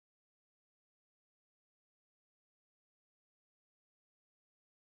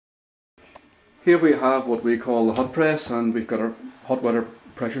Here we have what we call the hot press, and we've got our hot water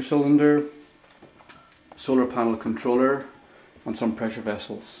pressure cylinder, solar panel controller and some pressure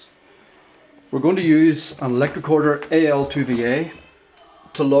vessels. We're going to use an Electrocorder AL2VA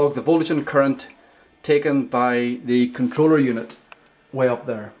to log the voltage and current taken by the controller unit way up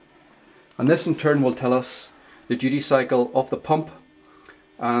there. And this in turn will tell us the duty cycle of the pump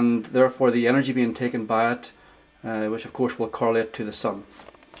and therefore the energy being taken by it, which of course will correlate to the sun.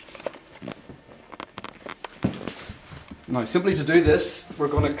 Now simply to do this, we're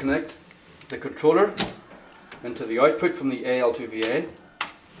going to connect the controller into the output from the AL2VA.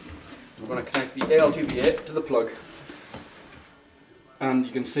 We're going to connect the AL2VA to the plug, and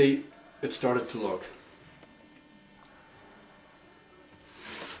you can see it started to log.